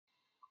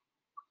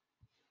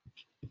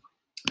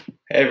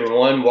Hey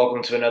everyone,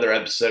 welcome to another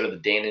episode of the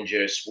Dan and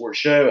Joe Sports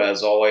Show.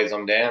 As always,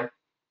 I'm Dan.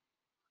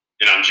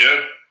 And I'm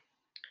Joe.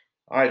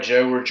 All right,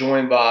 Joe, we're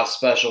joined by a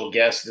special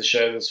guest of the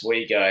show this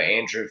week,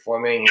 Andrew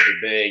Fleming. He's a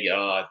big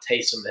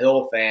Taysom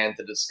Hill fan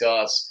to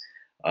discuss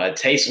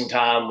Taysom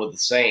time with the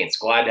Saints.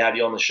 Glad to have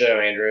you on the show,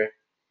 Andrew.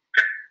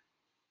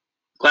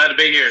 Glad to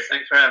be here.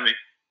 Thanks for having me.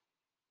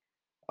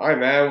 All right,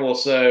 man. Well,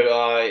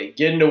 so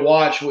getting to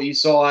watch what you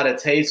saw out of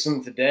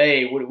Taysom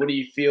today, what do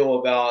you feel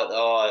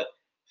about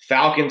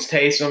Falcons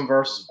Taysom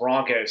versus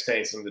Broncos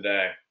Taysom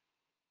today?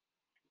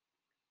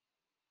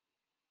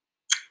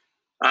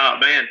 Oh,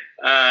 man.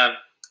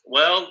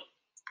 Well,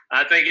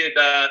 I think it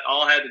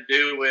all had to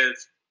do with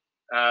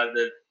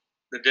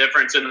the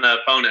difference in the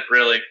opponent,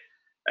 really,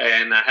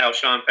 and how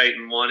Sean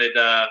Payton wanted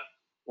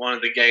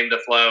the game to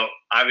flow.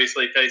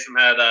 Obviously, Taysom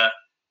had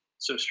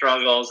some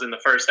struggles in the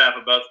first half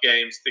of both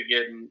games to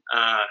getting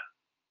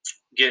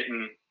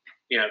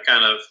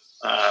kind of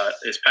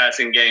his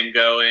passing game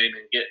going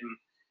and getting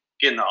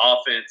the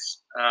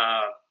offense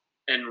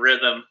in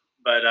rhythm.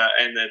 But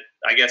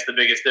I guess the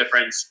biggest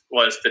difference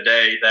was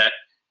today that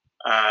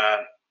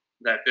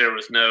there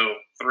was no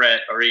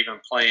threat or even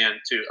plan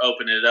to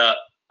open it up,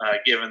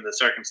 given the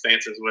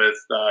circumstances with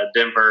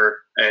Denver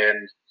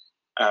and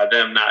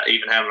them not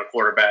even having a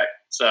quarterback.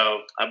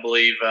 So I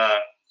believe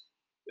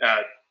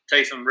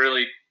Taysom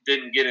really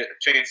didn't get a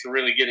chance to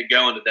really get it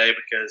going today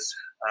because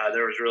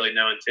there was really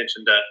no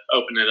intention to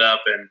open it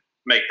up and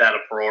make that a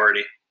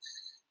priority.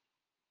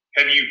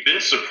 Have you been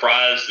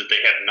surprised that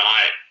they have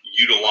not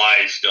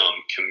utilized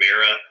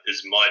Kamara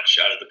as much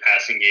out of the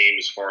passing game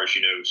as far as,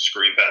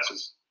 screen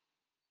passes?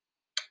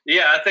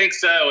 Yeah, I think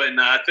so. And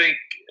I think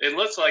it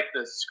looks like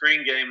the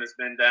screen game has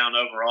been down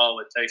overall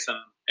with Taysom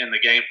in the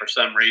game for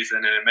some reason.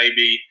 And it may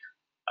be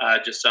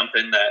just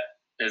something that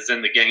is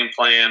in the game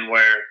plan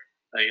where,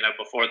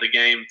 before the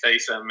game,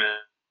 Taysom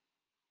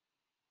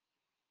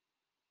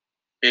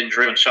and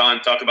Drew and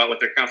Sean talk about what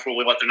they're comfortable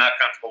with, what they're not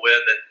comfortable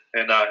with.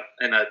 And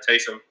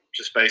Taysom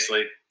just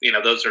basically,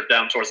 those are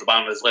down towards the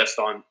bottom of his list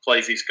on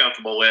plays he's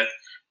comfortable with.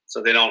 So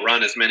they don't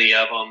run as many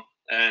of them.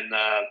 And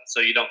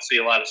so you don't see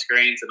a lot of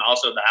screens, and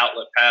also the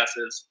outlet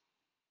passes.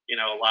 A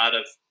lot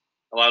of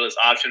those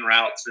option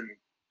routes and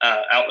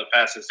outlet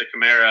passes to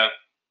Kamara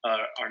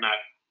are not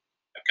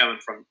coming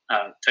from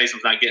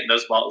Taysom's not getting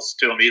those balls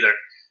to him either.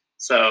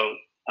 So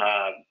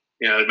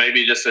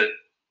maybe just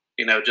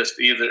just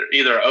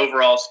either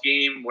overall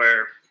scheme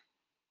where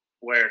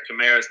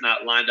Kamara's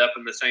not lined up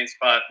in the same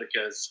spot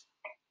because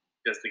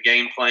the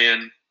game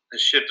plan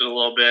has shifted a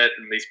little bit,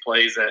 and these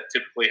plays that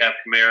typically have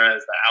Kamara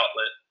as the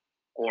outlet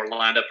or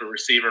lined up a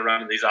receiver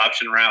running these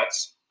option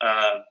routes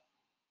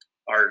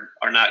are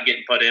not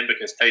getting put in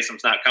because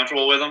Taysom's not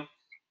comfortable with them,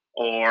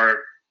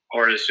 or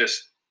it's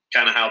just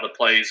kind of how the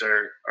plays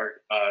are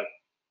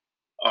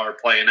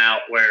playing out,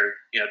 where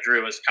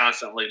Drew is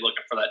constantly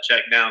looking for that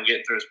check down,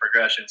 getting through his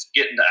progressions,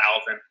 getting to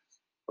Alvin,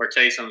 where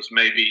Taysom's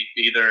maybe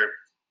either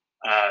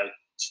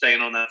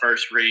staying on that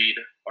first read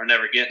or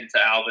never getting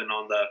to Alvin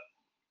on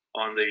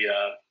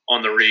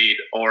the read,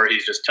 or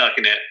he's just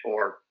tucking it,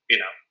 or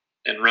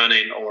and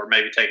running, or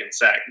maybe taking a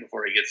sack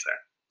before he gets there.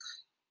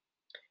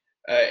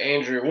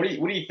 Andrew, what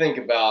do you think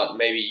about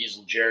maybe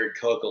using Jared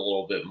Cook a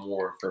little bit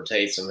more for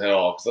Taysom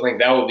Hill? Because I think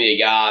that would be a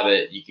guy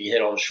that you could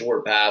hit on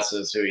short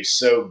passes, who he's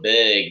so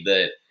big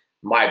that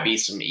might be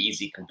some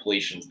easy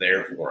completions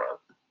there for him.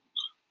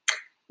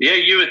 Yeah,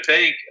 you would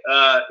think.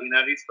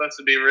 He's supposed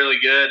to be really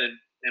good and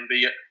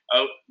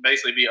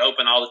basically be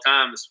open all the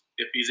time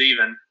if he's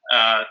even,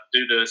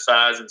 due to his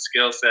size and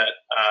skill set.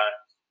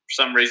 For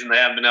some reason, they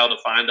haven't been able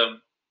to find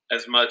him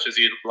as much as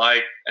you'd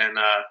like, and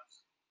I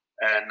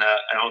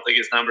don't think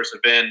his numbers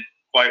have been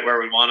quite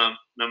where we want them,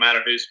 no matter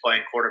who's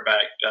playing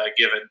quarterback,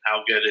 given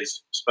how good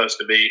he's supposed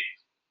to be.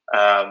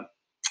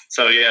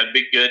 So yeah, it'd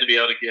be good to be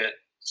able to get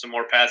some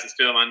more passes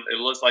to him. It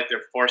looks like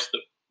they're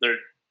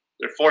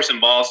forcing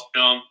balls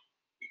to him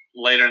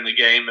later in the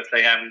game if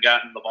they haven't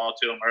gotten the ball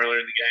to him earlier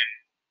in the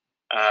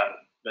game.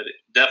 But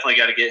definitely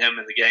got to get him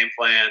in the game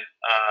plan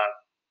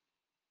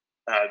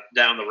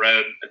down the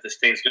road if this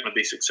team's going to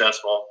be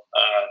successful.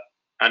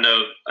 I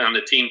know on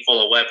a team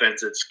full of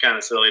weapons, it's kind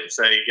of silly to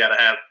say you got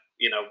to have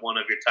one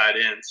of your tight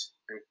ends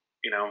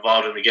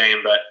involved in the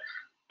game, but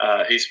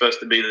he's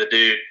supposed to be the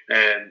dude.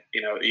 And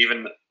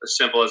even as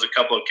simple as a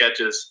couple of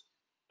catches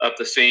up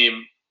the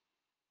seam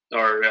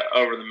or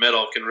over the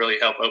middle can really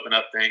help open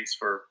up things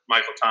for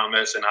Michael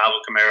Thomas and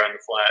Alvin Kamara on the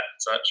flat and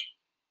such.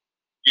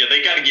 Yeah,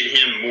 they got to get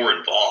him more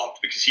involved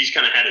because he's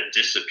kind of had a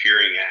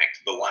disappearing act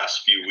the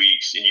last few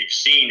weeks. And you've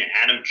seen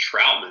Adam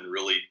Troutman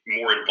really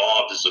more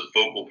involved as a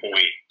focal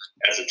point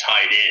as a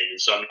tight end.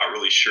 And so I'm not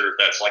really sure if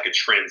that's like a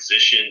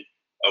transition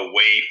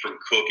away from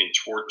Cook and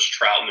towards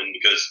Troutman,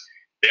 because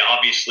they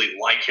obviously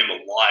like him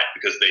a lot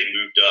because they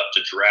moved up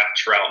to draft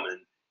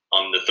Troutman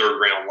on the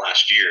third round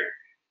last year.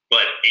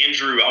 But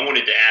Andrew, I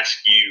wanted to ask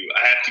you,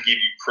 I have to give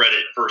you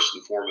credit first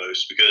and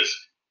foremost, because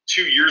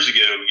 2 years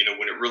ago,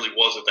 when it really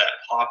wasn't that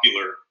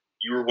popular,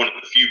 you were one of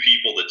the few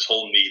people that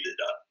told me that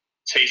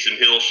Taysom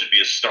Hill should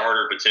be a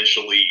starter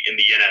potentially in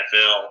the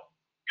NFL.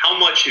 How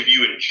much have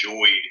you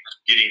enjoyed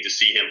getting to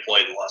see him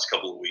play the last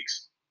couple of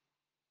weeks?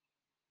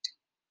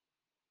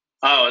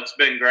 Oh, it's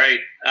been great.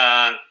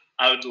 I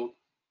would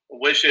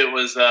wish it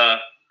was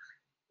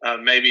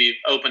maybe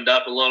opened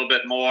up a little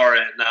bit more,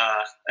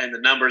 and the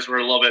numbers were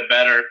a little bit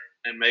better,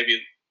 and maybe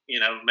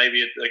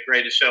the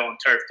greatest show on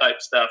turf type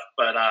stuff.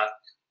 But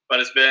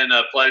it's been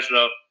a pleasure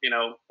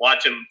to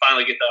watch him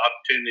finally get the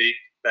opportunity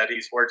that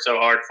he's worked so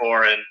hard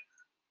for, and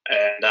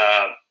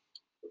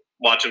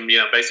watch him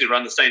basically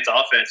run the Saints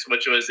offense,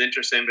 which was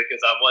interesting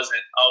because I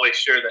wasn't always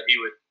sure that he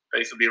would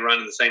basically be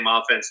running the same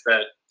offense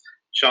that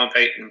Sean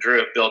Payton and Drew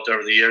have built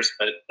over the years,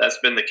 but that's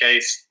been the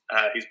case.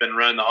 He's been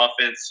running the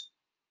offense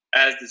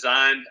as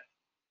designed,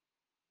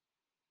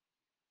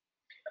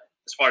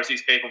 as far as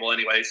he's capable,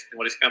 anyways, and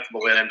what he's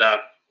comfortable with, and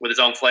with his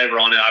own flavor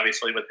on it,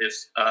 obviously with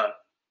his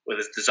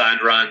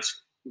designed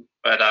runs.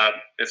 But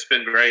it's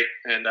been great,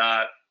 and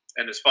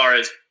as far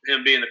as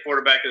him being the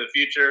quarterback of the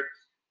future,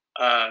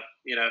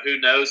 who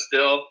knows?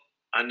 Still,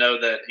 I know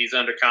that he's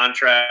under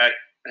contract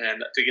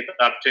and to get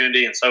the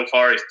opportunity, and so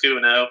far he's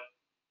 2-0.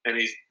 And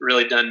he's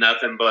really done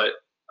nothing but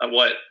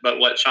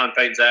what Sean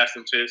Payton's asked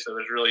him to. So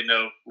there's really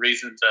no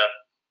reason to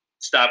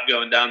stop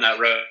going down that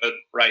road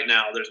right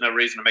now. There's no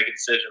reason to make a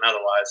decision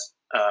otherwise.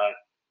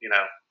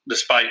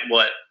 Despite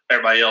what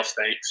everybody else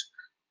thinks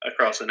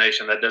across the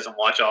nation that doesn't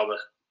watch all the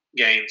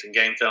games and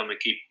game film and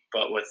keep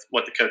up with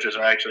what the coaches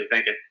are actually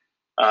thinking.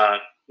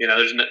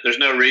 There's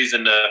no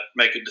reason to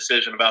make a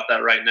decision about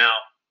that right now.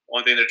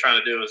 One thing they're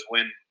trying to do is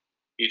win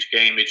each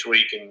game each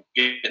week and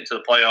get into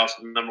the playoffs,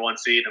 the number one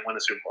seed, and win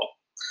the Super Bowl.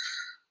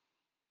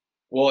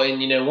 Well,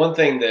 and one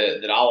thing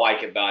that I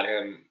like about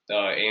him,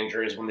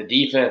 Andrew, is when the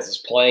defense is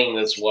playing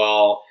this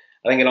well,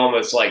 I think it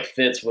almost like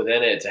fits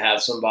within it to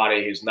have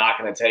somebody who's not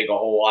going to take a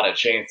whole lot of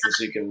chances,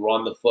 who can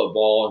run the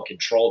football and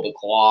control the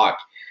clock.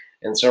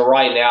 And so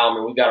right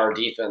now, we've got our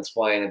defense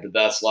playing at the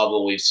best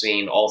level we've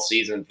seen all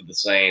season for the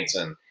Saints.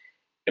 And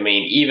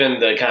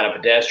even the kind of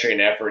pedestrian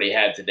effort he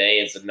had today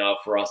is enough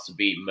for us to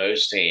beat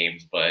most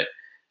teams. But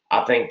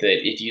I think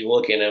that if you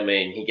look at him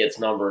and he gets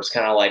numbers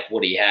kind of like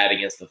what he had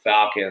against the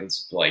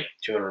Falcons, like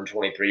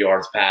 223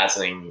 yards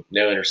passing,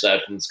 no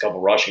interceptions, a couple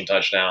rushing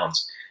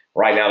touchdowns,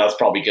 right now that's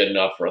probably good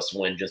enough for us to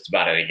win just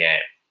about any game.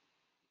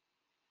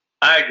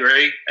 I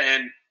agree,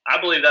 and I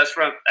believe that's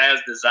from as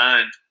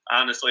designed,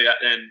 honestly.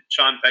 And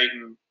Sean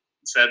Payton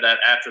said that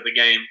after the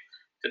game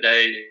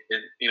today,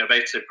 and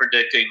basically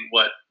predicting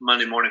what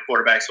Monday morning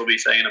quarterbacks will be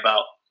saying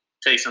about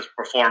Taysom's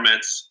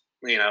performance,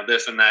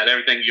 this and that,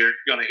 everything you're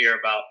going to hear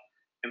about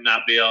him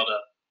not be able to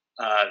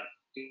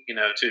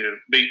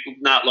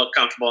not look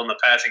comfortable in the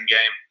passing game.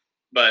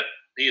 But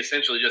he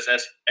essentially just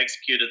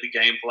executed the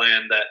game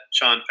plan that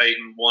Sean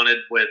Payton wanted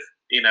with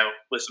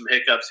some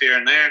hiccups here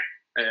and there.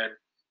 And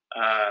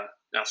I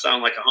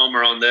sound like a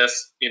homer on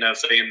this,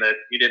 saying that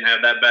he didn't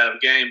have that bad of a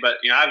game. But,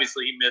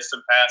 obviously he missed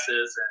some passes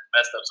and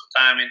messed up some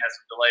timing, had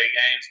some delay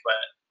games. But,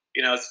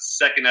 it's his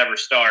second ever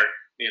start,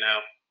 and it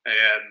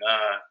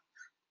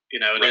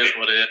right. is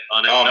what it is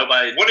on it.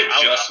 What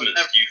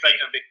adjustments do you think?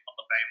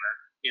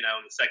 In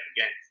the second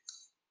game.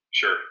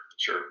 Sure.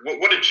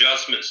 What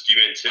adjustments do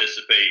you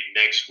anticipate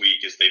next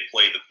week as they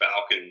play the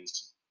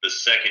Falcons the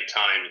second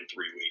time in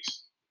 3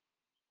 weeks?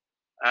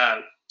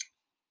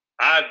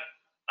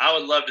 I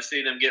would love to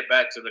see them get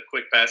back to the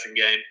quick passing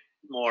game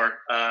more.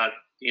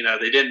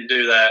 They didn't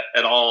do that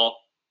at all,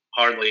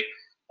 hardly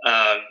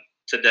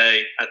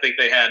today. I think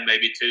they had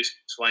maybe 2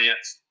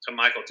 slants to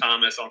Michael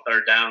Thomas on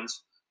third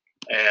downs,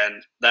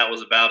 and that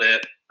was about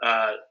it.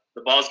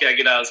 The ball's got to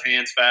get out of his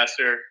hands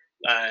faster,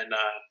 and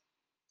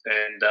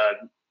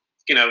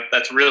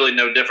that's really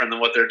no different than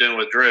what they're doing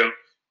with Drew.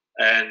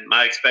 And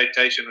my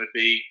expectation would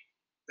be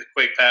the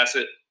quick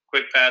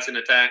passing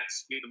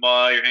attacks, get the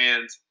ball out of your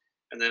hands,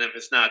 and then if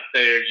it's not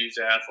there, use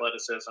your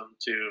athleticism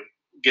to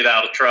get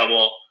out of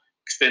trouble,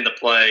 extend the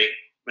play,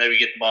 maybe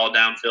get the ball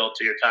downfield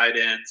to your tight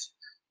ends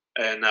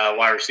and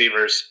wide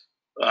receivers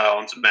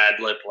on some mad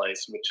lib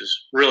plays, which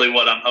is really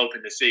what I'm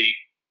hoping to see.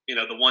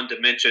 The one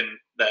dimension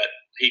that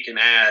he can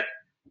add,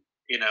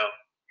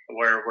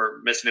 where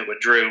we're missing it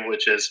with Drew,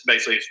 which is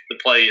basically the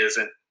play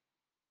isn't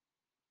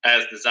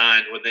as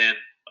designed within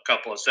a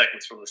couple of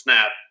seconds from the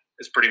snap,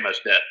 is pretty much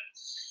dead.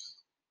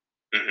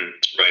 Mm-hmm.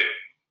 Right.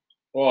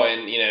 Well,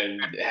 and,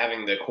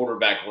 having the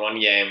quarterback run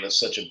game is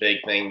such a big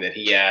thing that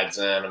he adds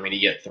in. You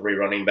get 3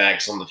 running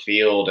backs on the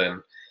field,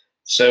 and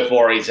so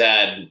far he's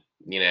had,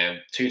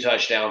 2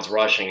 touchdowns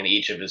rushing in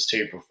each of his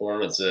 2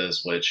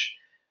 performances, which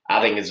I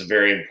think is a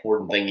very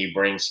important thing he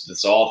brings to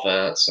this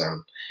offense.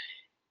 And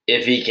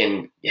if he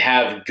can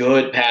have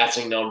good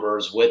passing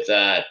numbers with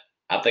that,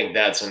 I think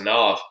that's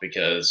enough,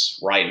 because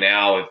right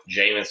now, if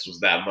Jameis was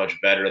that much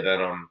better than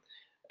him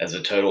as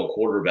a total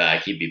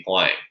quarterback, he'd be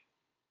playing.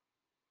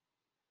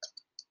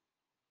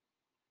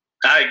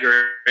 I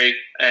agree,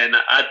 and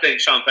I think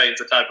Sean Payton's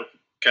the type of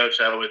coach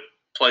that would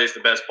plays the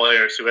best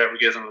players, whoever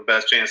gives them the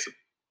best chance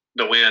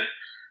to win,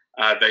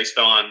 based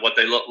on what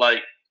they look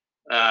like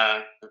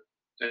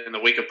in the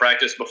week of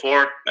practice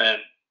before, and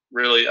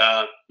really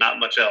not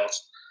much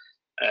else.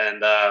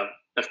 And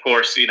of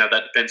course,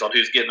 that depends on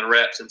who's getting the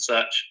reps and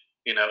such.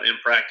 In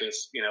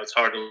practice, it's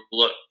hard to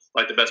look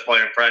like the best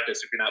player in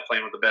practice if you're not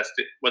playing with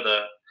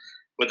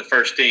the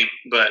first team.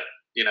 But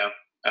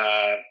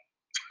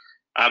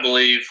I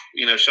believe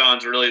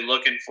Sean's really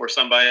looking for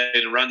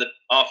somebody to run the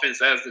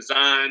offense as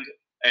designed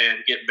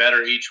and get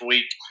better each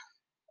week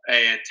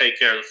and take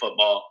care of the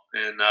football.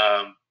 And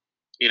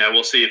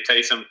we'll see if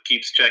Taysom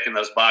keeps checking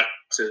those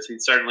boxes. He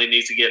certainly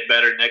needs to get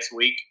better next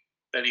week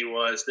than he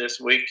was this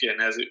week and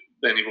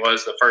than he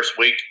was the first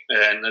week.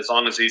 And as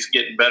long as he's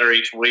getting better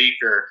each week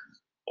or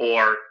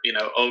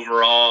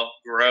overall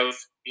growth,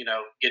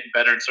 getting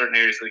better in certain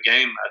areas of the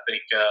game, I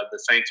think the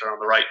Saints are on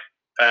the right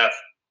path,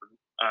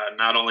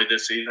 not only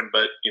this season,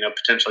 but,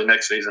 potentially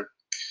next season.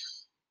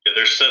 Yeah,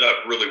 they're set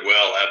up really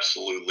well,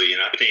 absolutely.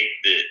 And I think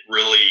that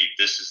really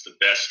this is the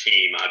best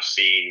team I've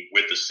seen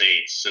with the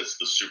Saints since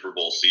the Super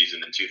Bowl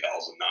season in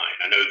 2009.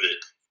 I know that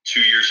 2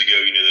 years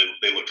ago,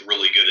 they looked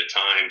really good at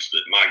times,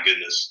 but my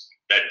goodness,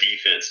 that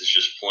defense is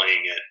just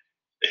playing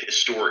at a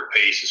historic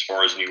pace as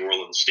far as New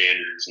Orleans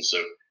standards. And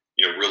so,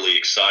 really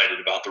excited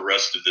about the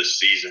rest of this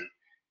season.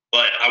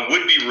 But I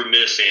would be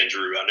remiss,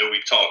 Andrew. I know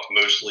we've talked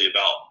mostly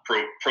about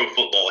pro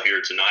football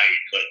here tonight,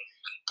 but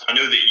I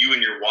know that you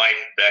and your wife,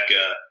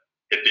 Becca,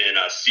 have been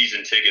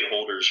season ticket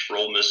holders for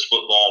Ole Miss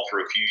football for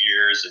a few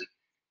years, and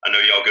I know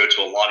y'all go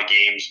to a lot of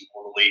games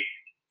normally.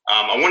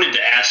 I wanted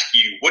to ask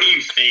you, what do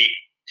you think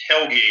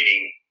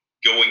tailgating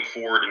going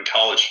forward in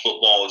college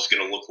football is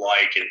going to look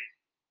like, and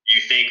do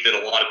you think that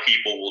a lot of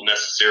people will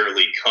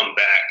necessarily come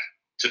back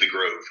to the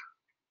Grove?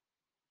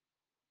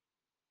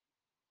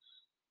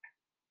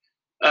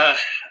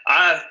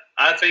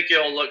 I think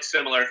it'll look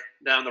similar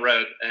down the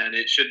road, and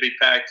it should be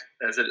packed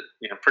as it,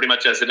 pretty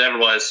much as it ever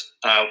was.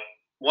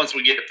 Once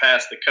we get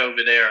past the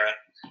COVID era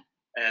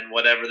and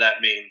whatever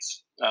that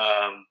means,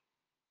 I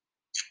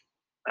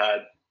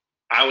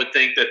would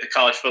think that the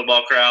college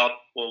football crowd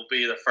will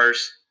be the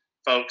first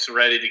folks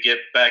ready to get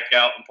back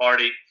out and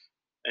party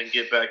and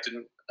get back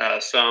to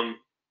some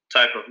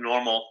type of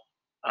normal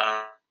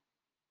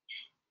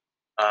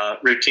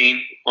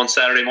routine on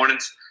Saturday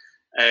mornings.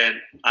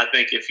 And I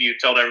think if you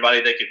told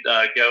everybody they could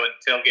go and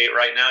tailgate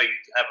right now, you'd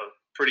have a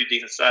pretty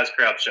decent-sized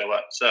crowd show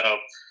up. So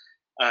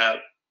I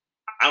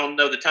don't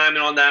know the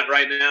timing on that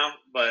right now,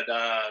 but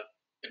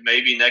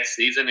maybe next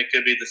season. It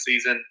could be the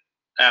season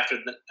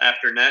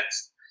after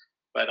next.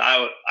 But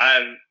I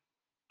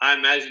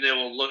imagine it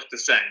will look the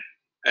same.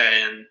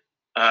 And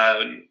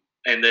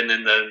then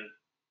in the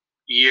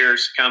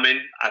years coming,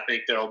 I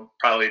think there'll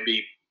probably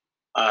be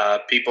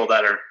people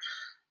that are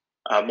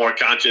more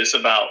conscious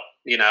about,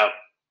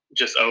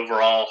 just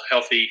overall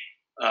healthy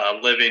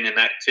living and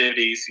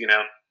activities,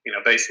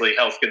 basically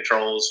health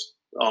controls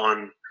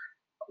on,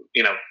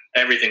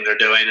 everything they're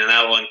doing. And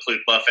that will include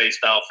buffet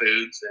style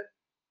foods and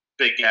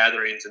big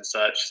gatherings and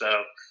such.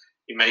 So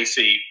you may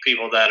see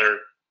people that are,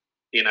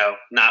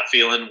 not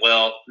feeling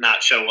well,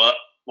 not show up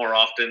more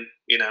often,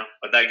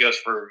 but that goes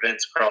for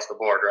events across the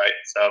board. Right.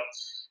 So,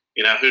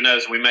 who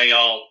knows, we may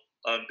all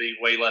be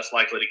way less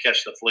likely to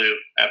catch the flu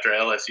after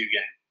LSU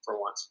game for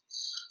once.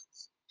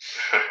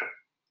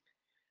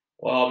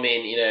 Well, I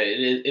mean,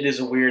 it is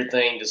a weird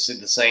thing to see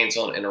the Saints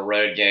in a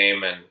road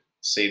game and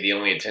see the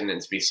only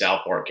attendance be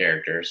South Park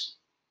characters.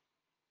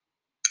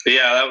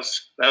 Yeah, that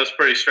was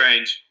pretty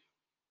strange.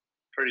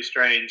 Pretty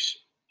strange.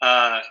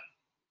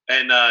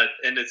 And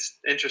it's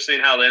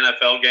interesting how the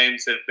NFL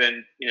games have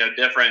been,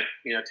 different.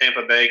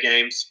 Tampa Bay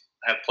games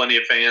have plenty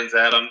of fans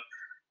at them,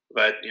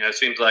 but it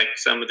seems like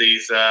some of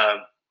these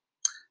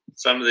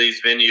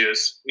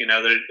venues,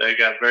 they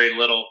got very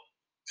little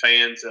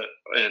fans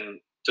and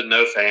to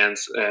no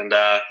fans, and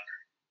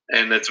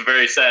it's a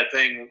very sad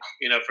thing,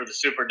 for the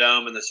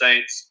Superdome and the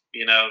Saints.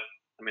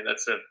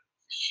 That's a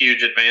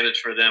huge advantage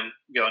for them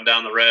going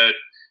down the road.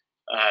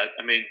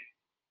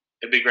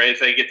 It'd be great if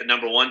they get the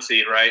number 1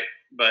 seed, right?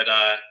 But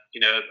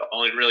it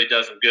only really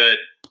does them good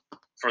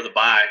for the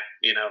bye.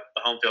 The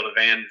home field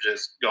advantage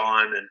is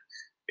gone, and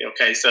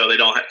okay, so they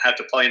don't have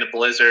to play in a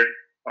blizzard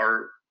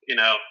or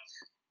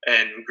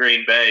and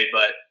Green Bay,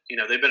 but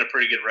they've been a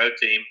pretty good road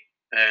team,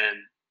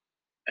 and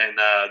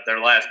their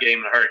last game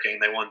in a hurricane,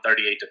 they won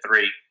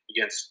 38-3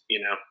 against,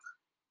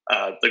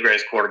 the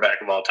greatest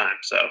quarterback of all time.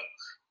 So,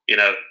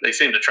 they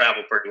seem to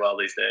travel pretty well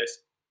these days.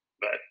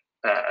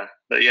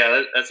 But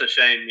yeah, that's a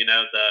shame.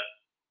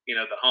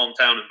 The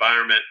hometown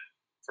environment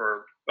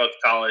for both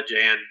college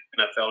and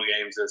NFL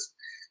games is,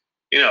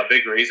 a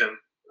big reason,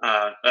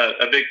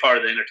 a big part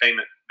of the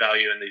entertainment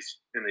value in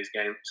these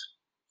games.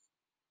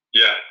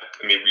 Yeah,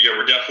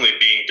 we're definitely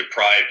being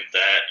deprived of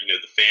that.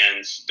 The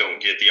fans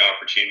don't get the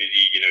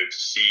opportunity, to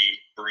see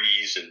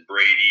Breeze and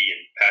Brady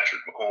and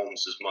Patrick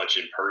Mahomes as much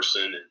in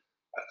person. And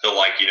I feel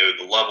like,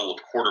 the level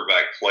of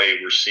quarterback play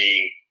we're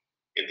seeing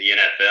in the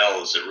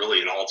NFL is at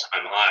really an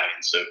all-time high.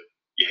 And so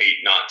you hate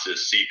not to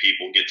see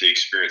people get to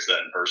experience that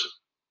in person.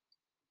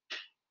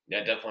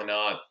 Yeah, definitely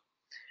not.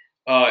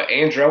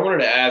 Andrew, I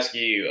wanted to ask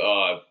you,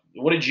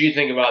 what did you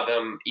think about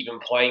them even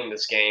playing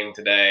this game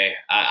today?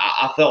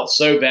 I felt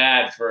so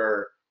bad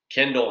for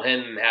Kendall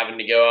Hinton having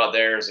to go out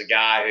there as a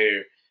guy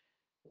who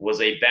was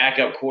a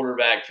backup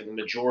quarterback for the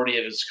majority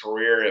of his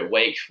career at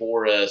Wake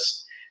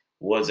Forest,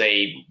 was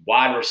a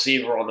wide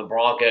receiver on the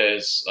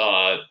Broncos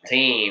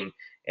team,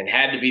 and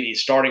had to be the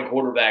starting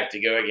quarterback to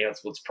go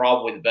against what's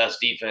probably the best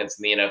defense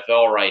in the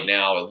NFL right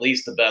now, at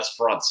least the best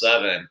front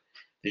seven.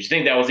 Did you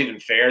think that was even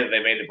fair that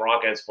they made the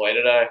Broncos play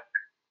today?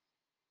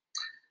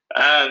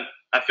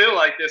 I feel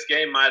like this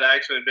game might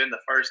actually have been the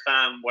first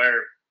time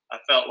where I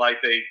felt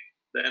like the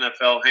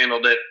NFL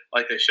handled it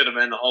like they should have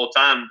been the whole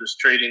time, just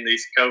treating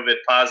these COVID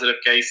positive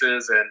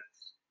cases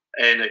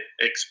and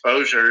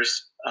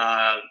exposures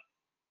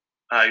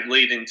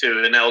leading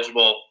to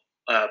ineligible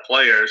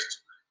players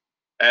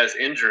as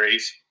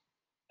injuries.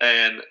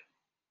 And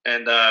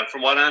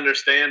from what I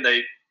understand,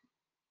 their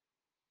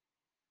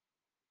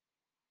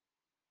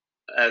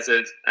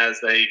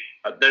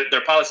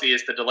policy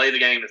is to delay the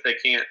game if they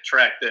can't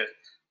track the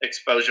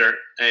exposure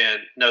and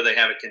know they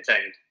have it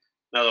contained.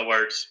 In other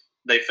words,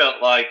 they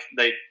felt like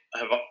they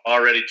have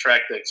already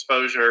tracked the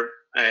exposure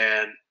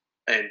and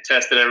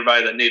tested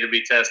everybody that needed to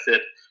be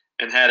tested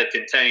and had it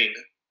contained.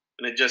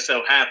 And it just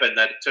so happened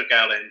that it took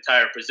out an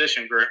entire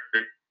position group,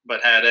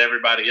 but had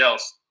everybody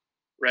else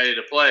ready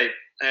to play.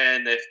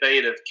 And if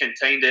they'd have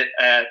contained it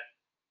at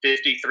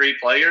 53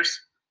 players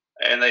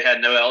and they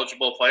had no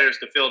eligible players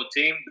to fill the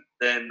team,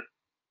 then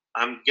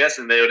I'm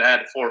guessing they would have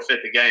had to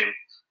forfeit the game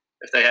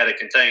if they had it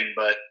contained.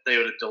 But they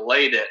would have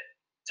delayed it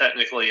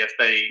technically if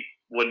they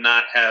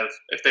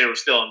were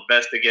still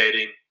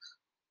investigating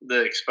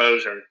the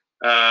exposure.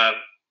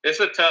 It's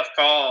a tough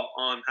call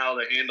on how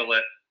to handle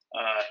it.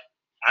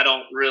 I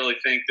don't really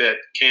think that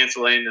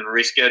canceling and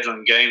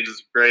rescheduling games is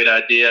a great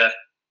idea.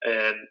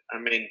 And I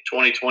mean,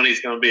 2020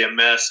 is going to be a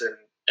mess in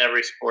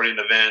every sporting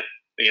event,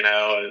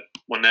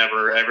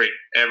 whenever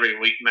every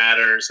week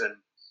matters, and,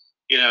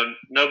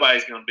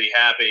 nobody's going to be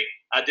happy.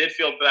 I did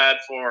feel bad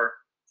for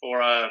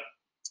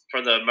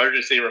the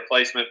emergency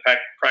replacement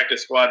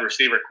practice squad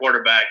receiver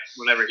quarterback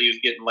whenever he was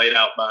getting laid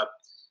out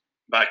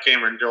by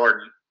Cameron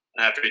Jordan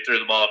after he threw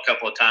the ball a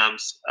couple of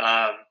times.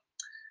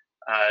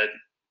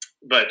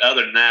 But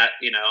other than that,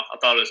 I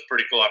thought it was a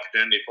pretty cool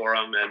opportunity for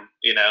him. And,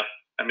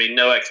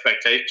 no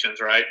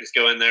expectations, right? Just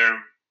go in there and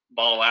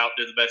ball out,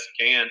 do the best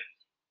you can.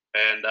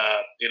 And,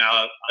 I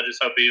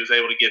just hope he was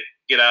able to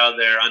get out of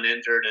there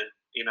uninjured and,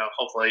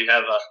 hopefully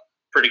have a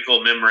pretty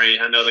cool memory.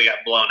 I know they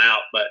got blown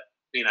out, but,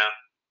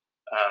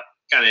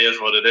 kind of is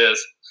what it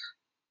is.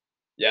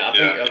 Yeah,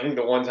 I think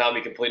the one time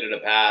he completed a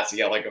pass, he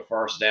got like a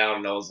first down,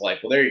 and I was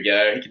like, well, there you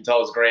go. He can tell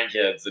his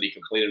grandkids that he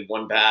completed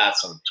one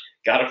pass and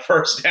got a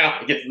first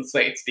down against the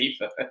Saints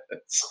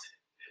defense.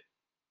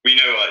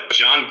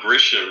 John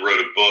Grisham wrote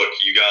a book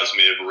you guys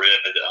may have read,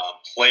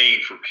 Playing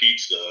for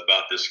Pizza,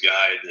 about this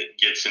guy that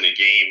gets in a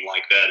game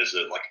like that as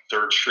a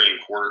third string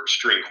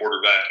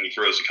quarterback, and he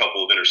throws a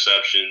couple of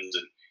interceptions,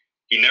 and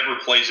he never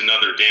plays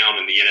another down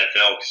in the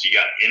NFL because he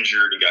got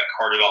injured and got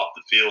carted off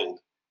the field.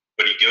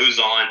 But he goes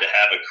on to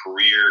have a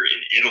career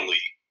in Italy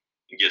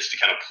and gets to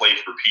kind of play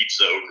for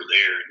pizza over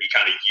there. And he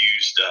kind of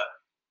used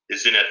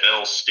his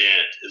NFL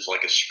stint as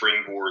like a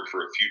springboard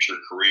for a future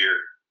career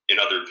in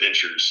other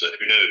ventures. So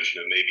who knows?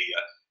 Maybe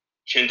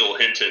Kendall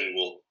Hinton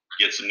will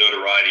get some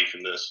notoriety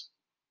from this.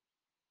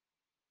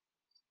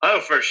 Oh,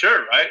 for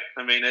sure, right?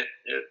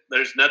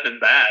 There's nothing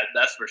bad,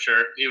 that's for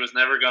sure. He was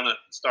never going to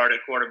start at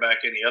quarterback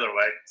any other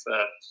way.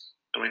 So,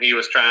 he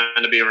was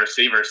trying to be a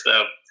receiver.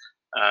 So,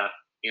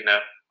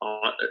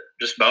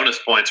 just bonus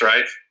points,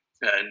 right?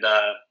 And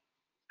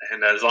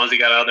as long as he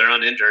got out there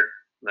uninjured,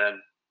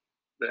 then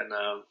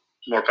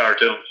more power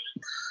to him.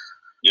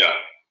 Yeah,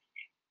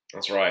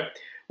 that's right.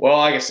 Well,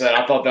 like I said,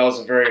 I thought that was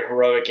a very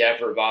heroic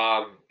effort by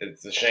him.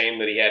 It's a shame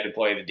that he had to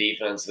play the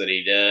defense that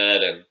he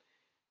did, and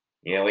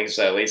like I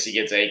said, at least he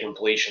gets a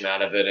completion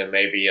out of it, and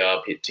maybe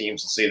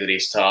teams will see that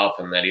he's tough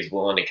and that he's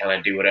willing to kind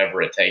of do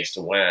whatever it takes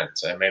to win.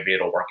 So maybe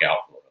it'll work out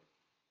for him.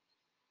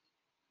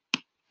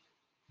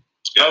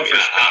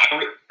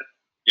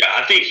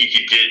 I think he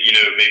could get,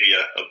 maybe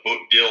a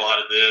book deal out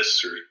of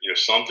this, or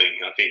something.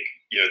 I think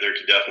there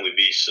could definitely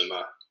be some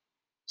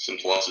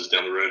pluses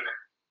down the road.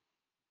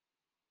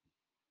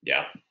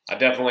 Yeah, I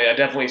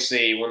definitely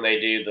see when they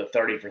do the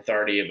 30 for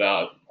 30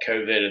 about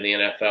COVID in the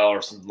NFL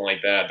or something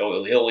like that,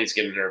 he'll at least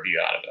get an interview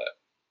out of it.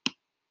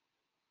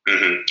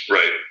 Mm-hmm.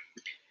 Right.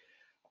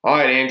 All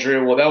right,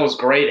 Andrew. Well, that was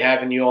great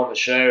having you on the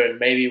show, and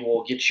maybe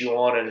we'll get you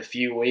on in a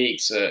few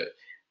weeks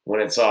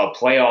when it's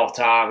playoff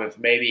time. If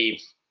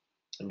maybe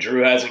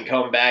Drew hasn't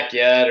come back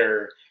yet,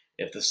 or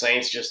if the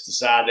Saints just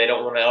decide they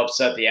don't want to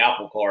upset the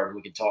apple cart, and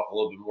we can talk a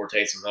little bit more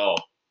Taysom Hill.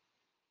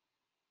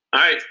 All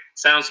right.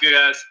 Sounds good,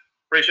 guys.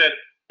 Appreciate it.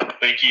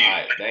 Thank you. All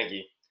right, thank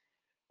you.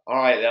 All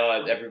right,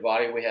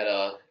 everybody. We had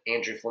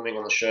Andrew Fleming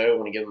on the show. I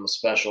want to give him a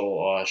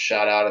special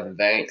shout out and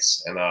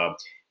thanks. And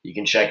you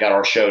can check out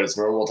our show at its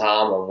normal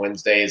time on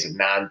Wednesdays at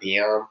 9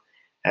 p.m.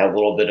 Had a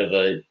little bit of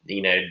a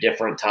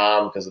different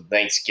time because of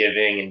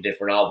Thanksgiving and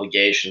different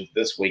obligations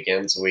this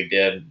weekend. So we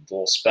did a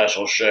little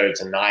special show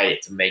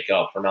tonight to make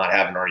up for not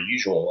having our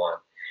usual one.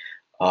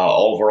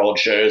 All of our old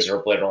shows are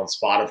uploaded on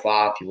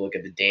Spotify. If you look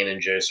at the Dan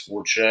and Joe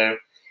Sports Show,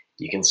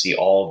 you can see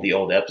all of the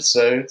old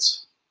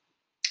episodes.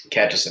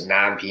 Catch us at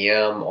 9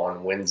 p.m.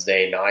 on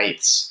Wednesday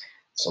nights,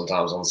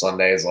 sometimes on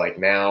Sundays like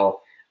now,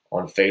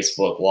 on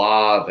Facebook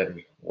Live,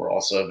 and we're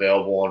also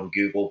available on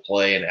Google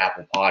Play and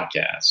Apple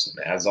Podcasts.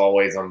 And as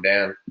always, I'm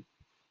Dan.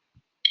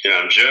 And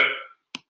I'm Joe.